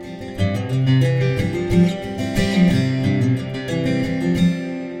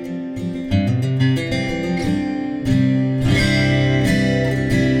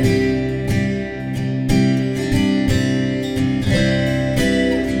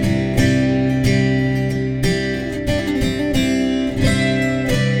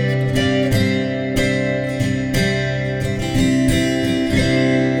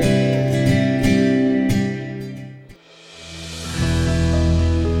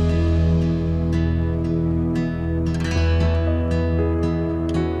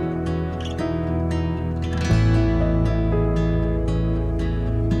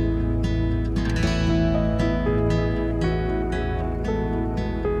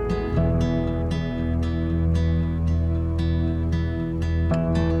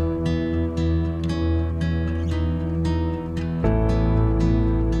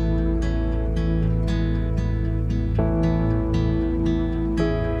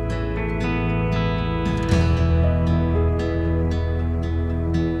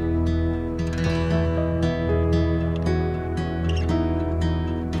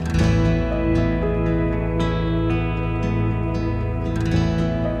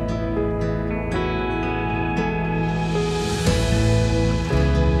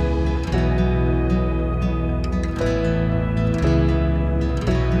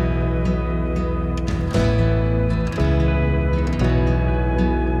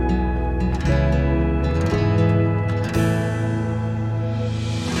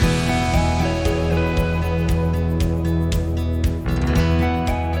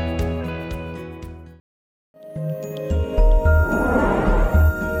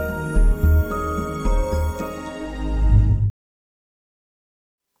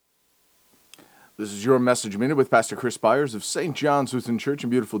This is your Message Minute with Pastor Chris Byers of St. John's Lutheran Church in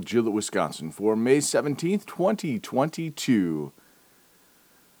beautiful Gillett, Wisconsin for May 17th, 2022,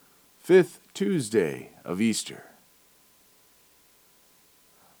 5th Tuesday of Easter.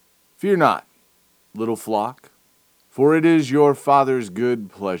 Fear not, little flock, for it is your Father's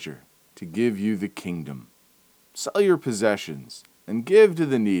good pleasure to give you the kingdom. Sell your possessions and give to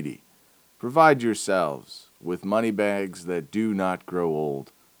the needy. Provide yourselves with money bags that do not grow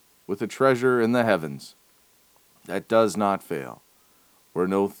old, with a treasure in the heavens that does not fail, where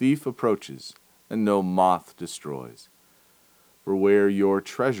no thief approaches and no moth destroys. For where your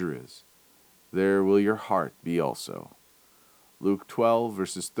treasure is, there will your heart be also. Luke 12,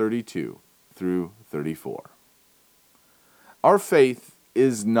 verses 32 through 34. Our faith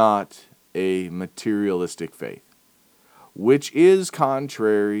is not a materialistic faith, which is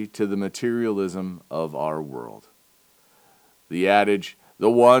contrary to the materialism of our world. The adage, "The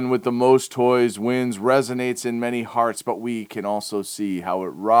one with the most toys wins," resonates in many hearts, but we can also see how it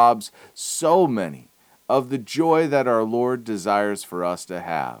robs so many of the joy that our Lord desires for us to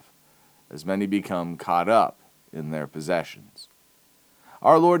have, as many become caught up in their possessions.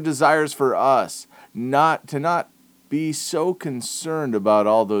 Our Lord desires for us not be so concerned about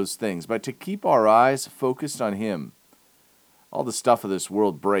all those things, but to keep our eyes focused on Him. All the stuff of this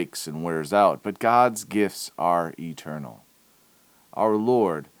world breaks and wears out, but God's gifts are eternal. Our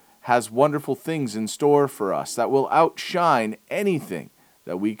Lord has wonderful things in store for us that will outshine anything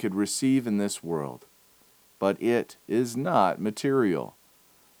that we could receive in this world. But it is not material.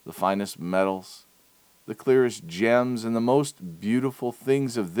 The finest metals, the clearest gems, and the most beautiful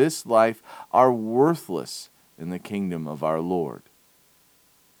things of this life are worthless in the kingdom of our Lord.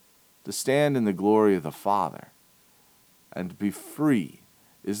 To stand in the glory of the Father and to be free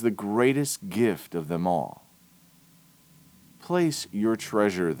is the greatest gift of them all. Place your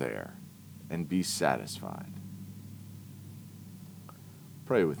treasure there and be satisfied.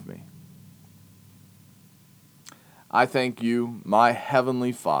 Pray with me. I thank you, my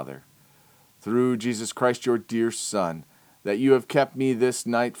heavenly Father, through Jesus Christ, your dear Son, that you have kept me this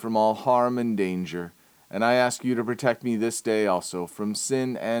night from all harm and danger, and I ask you to protect me this day also from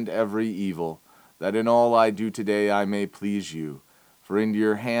sin and every evil, that in all I do today I may please you. For into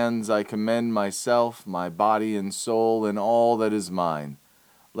your hands I commend myself, my body and soul, and all that is mine.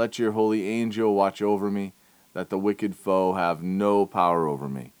 Let your holy angel watch over me, that the wicked foe have no power over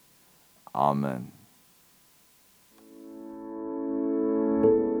me. Amen.